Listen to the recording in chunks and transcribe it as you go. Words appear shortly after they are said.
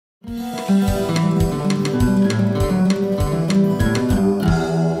Good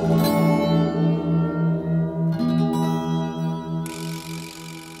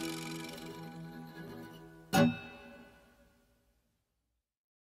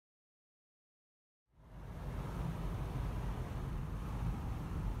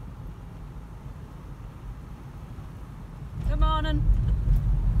morning.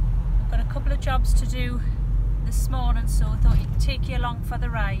 I've got a couple of jobs to do this morning, so I thought I'd take you along for the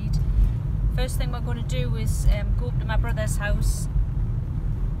ride. First thing we're going to do is go up to my brother's house.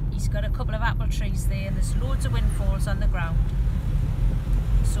 He's got a couple of apple trees there and there's loads of windfalls on the ground.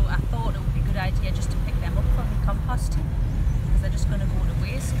 So I thought it would be a good idea just to pick them up for me composting, because they're just going to go to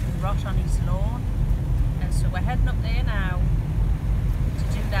waste and rot on his lawn. And so we're heading up there now to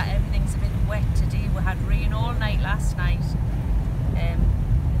do that. Everything's a bit wet today. We had rain all night last night.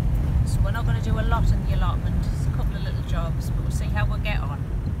 So we're not going to do a lot in the allotment. It's a couple of little jobs, but we'll see how we get on.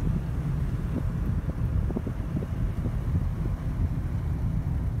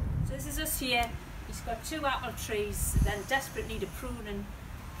 So this is us here. He's got 2 apple trees, they're in desperate need of pruning,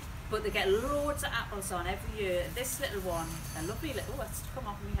 but they get loads of apples on every year. This little one, they're lovely little, oh, it's come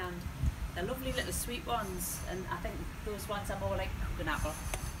off my hand. They're lovely little sweet ones, and I think those ones are more like cooking apple.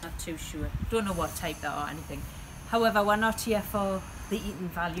 Not too sure. Don't know what type they are or anything. However, we're not here for the eating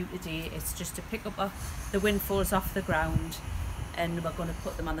value today. It's just to pick up the windfalls off the ground, and we're going to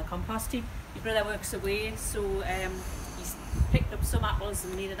put them on the compost heap. My brother works away, so he's picked up some apples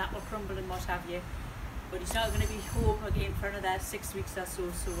and made an apple crumble and what have you. But he's not going to be home again for another 6 weeks or so,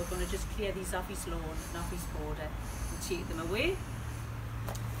 so we're going to just clear these off his lawn and off his border and take them away.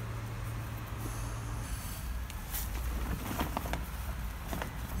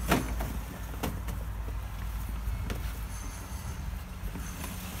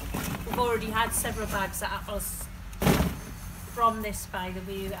 We've already had several bags of apples from this, by the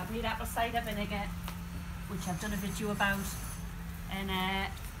way. I've made apple cider vinegar, which I've done a video about, and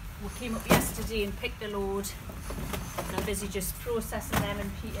we came up yesterday and picked a load, and I'm busy just processing them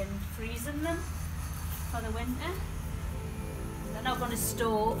and freezing them for the winter. They're not going to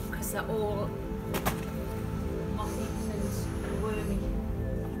store because they're all moth-eaten and wormy.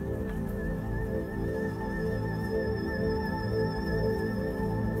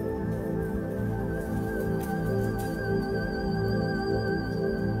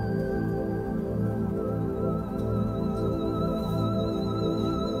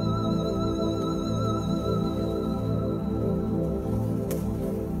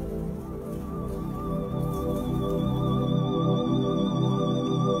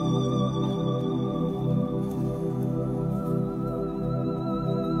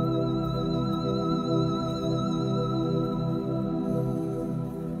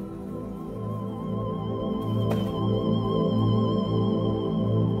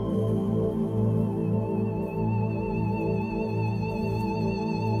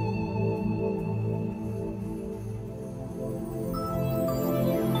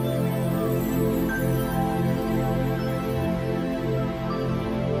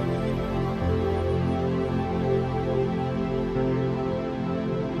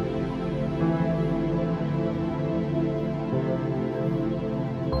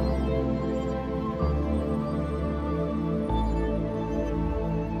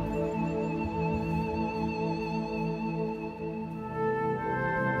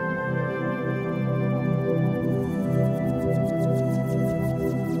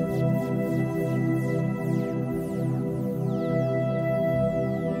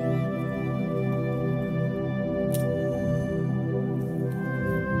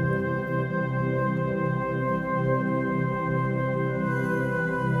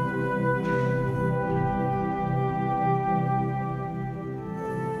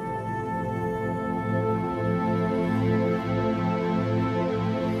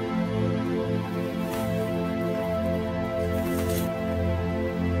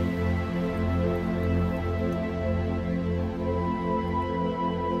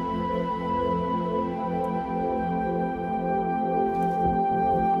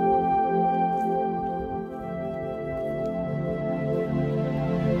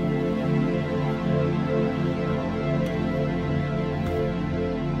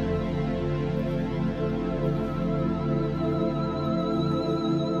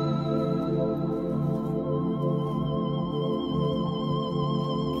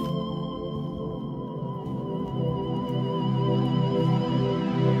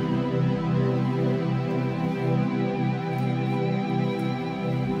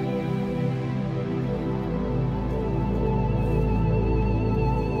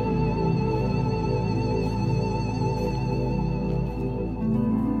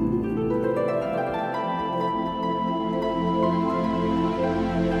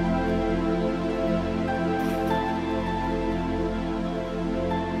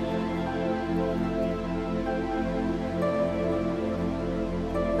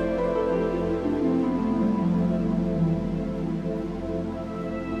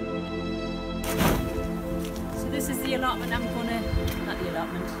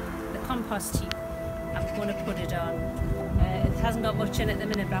 compost heap, I'm going to put it on. It hasn't got much in it at the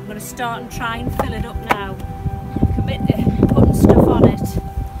minute, but I'm going to start and try and fill it up now. Commit to putting stuff on it,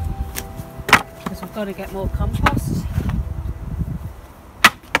 because we've got to get more compost.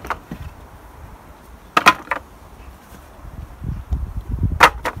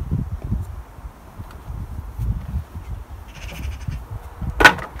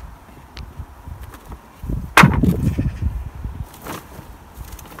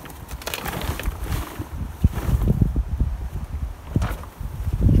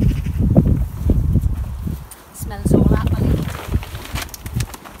 Smells all that money.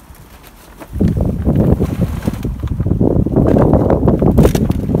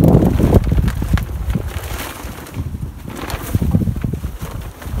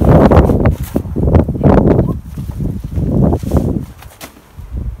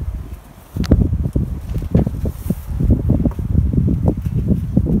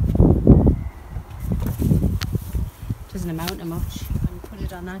 Doesn't amount to much when you put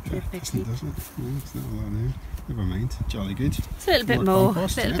it on that good big heap. Doesn't it? No, it's not a lot now. Never mind. Jolly good. It's a little bit more.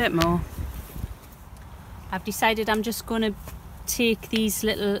 Compost, A little bit more. I've decided I'm just going to take these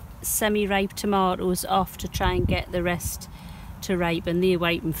little semi-ripe tomatoes off to try and get the rest to ripen. They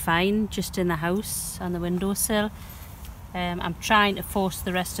ripen fine just in the house on the windowsill. I'm trying to force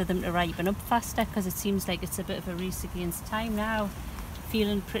the rest of them to ripen up faster, because it seems like it's a bit of a race against time now.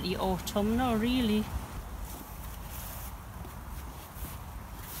 Feeling pretty autumnal really.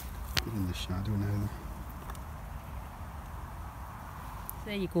 In the shadow now.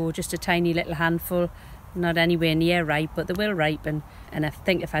 There you go, just a tiny little handful, not anywhere near ripe, but they will ripen. And I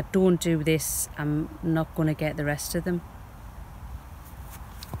think if I don't do this, I'm not going to get the rest of them.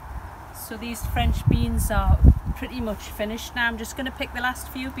 So these French beans are pretty much finished now. I'm just going to pick the last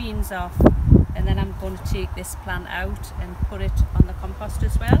few beans off, and then I'm going to take this plant out and put it on the compost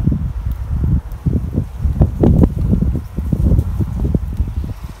as well.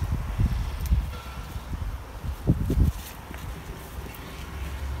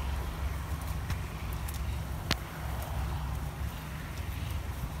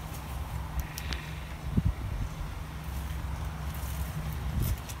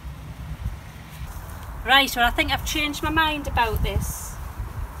 Right, well I think I've changed my mind about this.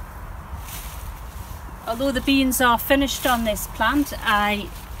 Although the beans are finished on this plant, I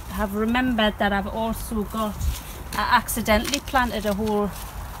have remembered that I've also got, I accidentally planted a whole,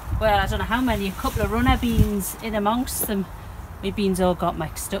 well I don't know how many, a couple of runner beans in amongst them. My beans all got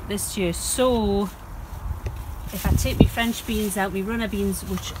mixed up this year. So if I take my French beans out, my runner beans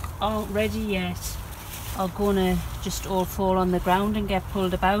which aren't ready yet are gonna just all fall on the ground and get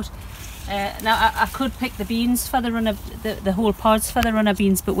pulled about. Now I could pick the beans for the runner, the whole pods for the runner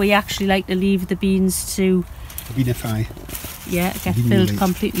beans, but we actually like to leave the beans to beanify. Yeah, get filled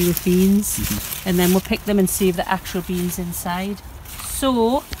completely with beans, and then we'll pick them and save the actual beans inside.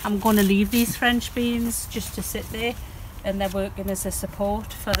 So I'm going to leave these French beans just to sit there, and they're working as a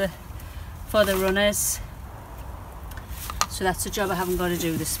support for the runners. So that's the job I haven't got to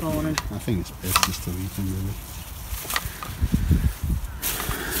do this morning. I think it's best just to leave them really.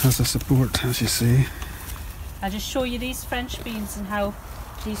 As a support, as you say. I'll just show you these French beans and how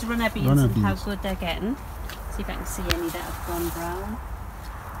these runner beans and how good they're getting. See if I can see any that have gone brown.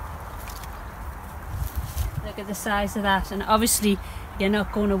 Look at the size of that, and obviously you're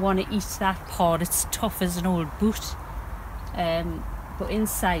not going to want to eat that pod. It's tough as an old boot. But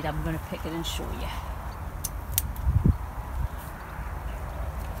inside I'm going to pick it and show you.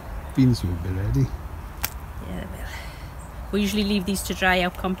 Beans will be ready. Yeah, they will. We usually leave these to dry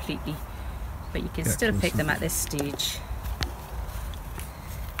out completely, but you can still pick them at this stage.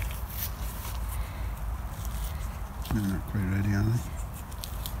 They're not quite ready, are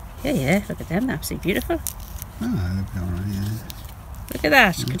they? Yeah, look at them, absolutely beautiful. Ah, they'll be alright, yeah. Look at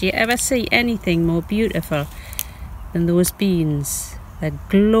that, could you ever see anything more beautiful than those beans? They're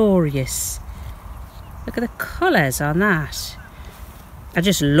glorious. Look at the colours on that. I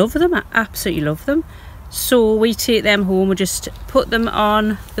just love them, I absolutely love them. So we take them home, we just put them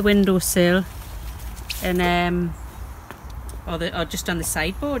on the windowsill, and or just on the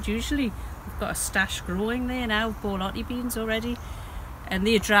sideboard usually. We've got a stash growing there now, borlotti beans already, and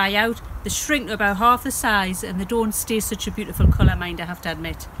they dry out. They shrink to about half the size, and they don't stay such a beautiful colour, mind I have to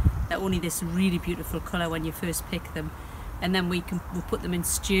admit. They're only this really beautiful colour when you first pick them. And then we'll put them in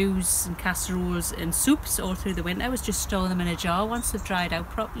stews and casseroles and soups all through the winter. We just store them in a jar once they've dried out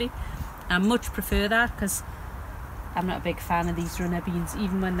properly. I much prefer that, because I'm not a big fan of these runner beans.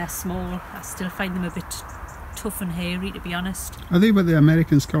 Even when they're small, I still find them a bit tough and hairy, to be honest. Are they what the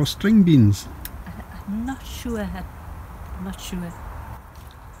Americans call string beans? I'm not sure. I'm not sure.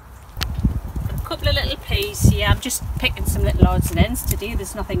 couple of little peas here. I'm just picking some little odds and ends today.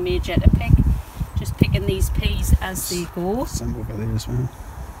 There's nothing major to pick. Just picking these peas as they go. Some over there as well.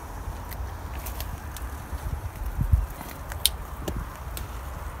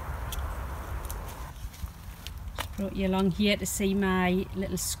 Brought you along here to see my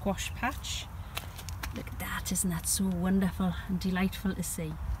little squash patch. Look at that, isn't that so wonderful and delightful to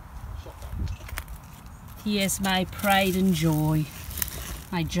see? Here's my pride and joy,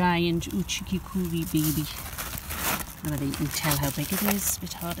 my giant uchikikuri baby. I don't know whether you can tell how big it is, it's a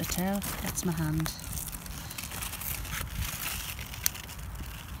bit hard to tell. That's my hand.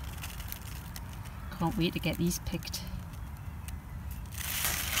 Can't wait to get these picked.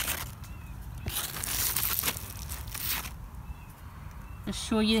 I'll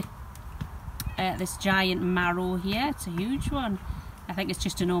show you this giant marrow here. It's a huge one. I think it's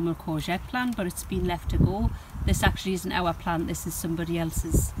just a normal courgette plant, but it's been left to go. This actually isn't our plant, this is somebody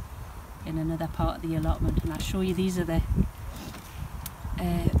else's in another part of the allotment. And I'll show you, these are the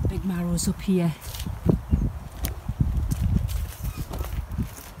big marrows up here.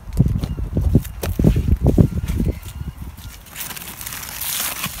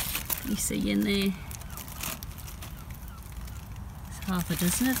 You see in there, there's half a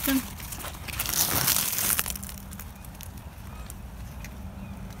dozen of them.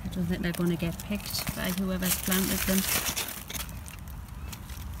 I don't think they're going to get picked by whoever's planted them.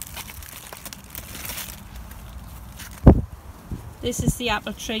 This is the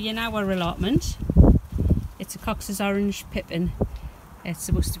apple tree in our allotment. It's a Cox's Orange Pippin. It's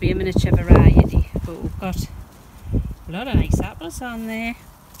supposed to be a miniature variety, but we've got a lot of nice apples on there.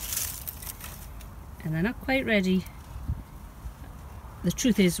 And they're not quite ready. The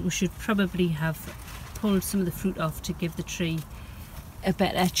truth is, we should probably have pulled some of the fruit off to give the tree a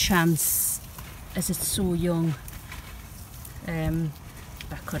better chance as it's so young. I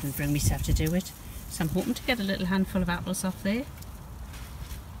couldn't bring myself to do it, so I'm hoping to get a little handful of apples off there.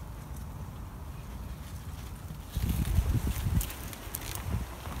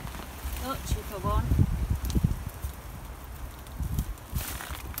 Oh, cheaper one.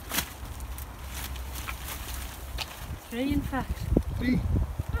 3 in fact. 3?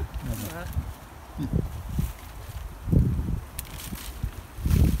 Oh, well.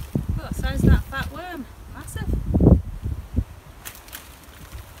 Oh, size of that fat worm. Massive.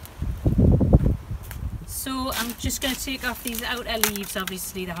 So I'm just going to take off these outer leaves,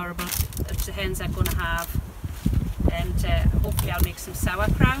 obviously the horrible the hens are going to have, and hopefully I'll make some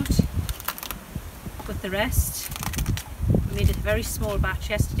sauerkraut with the rest. I made a very small batch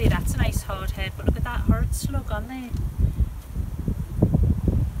yesterday. That's a nice hard head, but look at that horrid slug on there.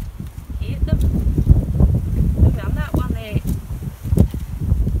 Hate them. Look on that one there.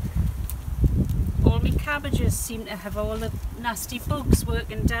 All my cabbages seem to have all the nasty bugs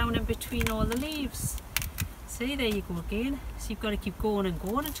working down in between all the leaves. See, there you go again. So you've got to keep going and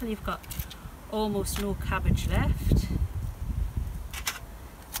going until you've got almost no cabbage left.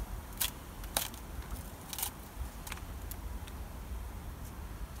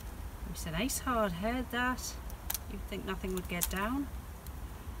 It's a nice hard head, that. You'd think nothing would get down.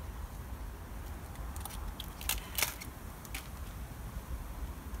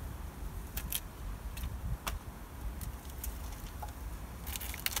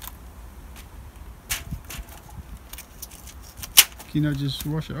 Can you not just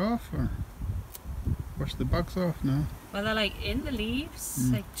wash it off, or wash the bugs off now? Well, they're like in the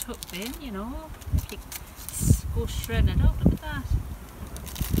leaves, like tucked in, you know. If you go shredding it up, look at that.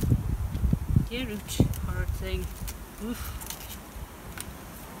 Dear root, horrid thing. Oof.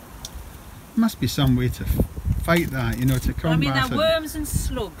 Must be some way to fight that, you know, to combat it. I mean, they're worms and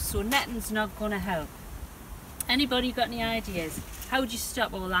slugs, so netting's not going to help. Anybody got any ideas? How would you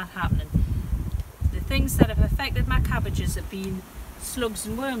stop all that happening? The things that have affected my cabbages have been slugs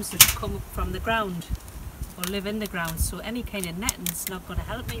and worms that come up from the ground or live in the ground, so any kind of netting's not going to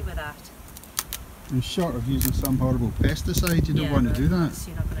help me with that. And short of using some horrible pesticide, you don't want to do that.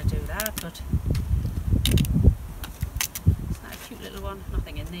 You're not going to do that, but it's not a cute little one.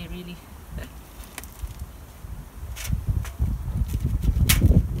 Nothing in there really.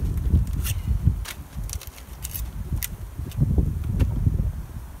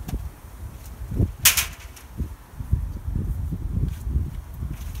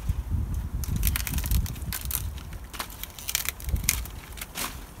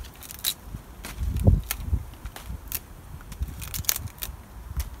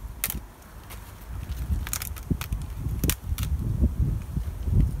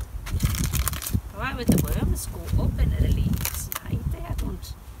 Why would the worms go up into the leaves and hide there? I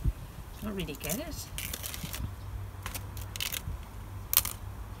don't really get it.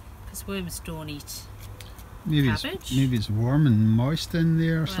 Because because worms don't eat cabbage. Maybe it's warm and moist in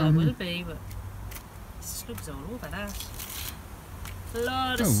there or something. Well, it will be, but slugs all over that. A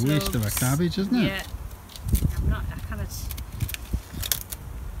lot of It's a slugs. waste of a cabbage, isn't it? Yeah. I cannot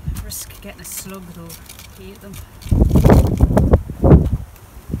risk getting a slug though. Eat them.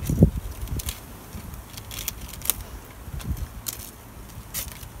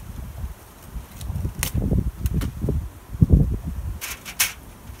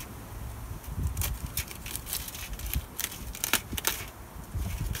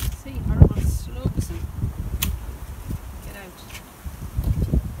 See, horrible slugs and get out.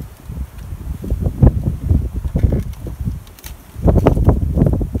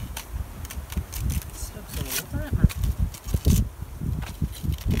 Slugs all over it, man.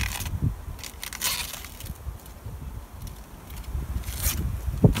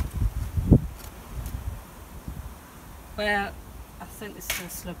 Well, I think there's still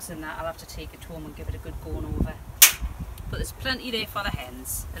slugs in that. I'll have to take it home and give it a good going over. But there's plenty there for the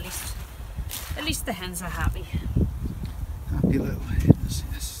hens. At least the hens are happy. Happy little hens,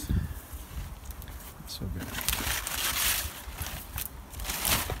 yes. That's so good.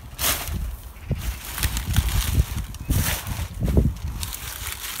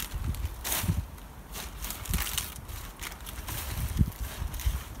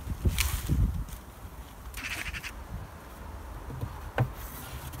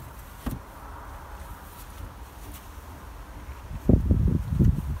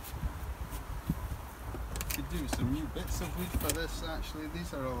 Do some new bits of wood for this actually.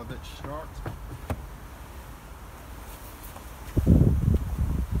 These are all a bit short.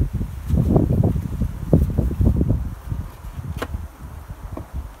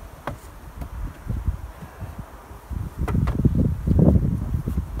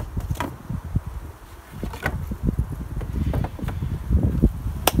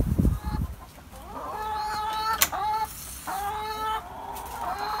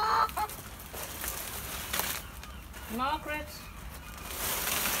 Margaret,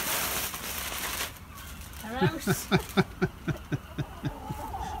 her house.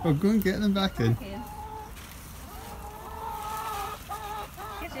 Oh, go and get them back in. Get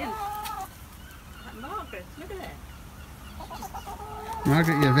in. Margaret, look at her.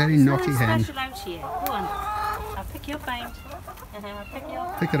 Margaret, you're a very naughty hen. Special out here. Go on. I'll pick you up, Bind. I'll pick you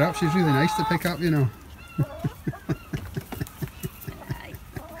up. Pick her up. She's really nice to pick up, you know.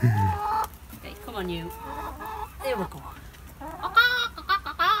 Okay, come on, you. There we go.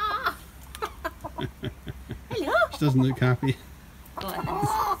 Hello. She doesn't look happy. Go on then.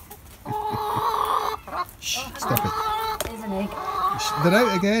 Shh, stop it. There's an egg. Shh, they're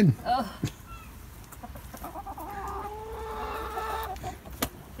out again. Oh.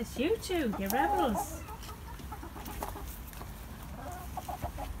 It's you two, you rebels.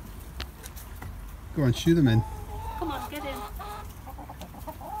 Go on, shoo them in. Come on, get in.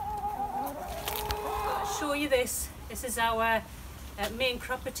 I'll show you this. This is our main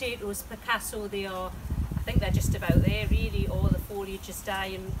crop potatoes, Picasso. They are, I think they're just about there really. All the foliage is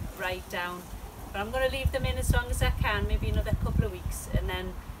dying right down. But I'm going to leave them in as long as I can, maybe another couple of weeks, and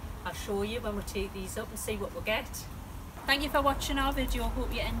then I'll show you when we take these up and see what we'll get. Thank you for watching our video.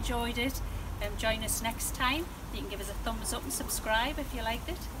 Hope you enjoyed it. Join us next time. You can give us a thumbs up and subscribe if you liked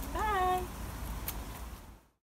it. Bye.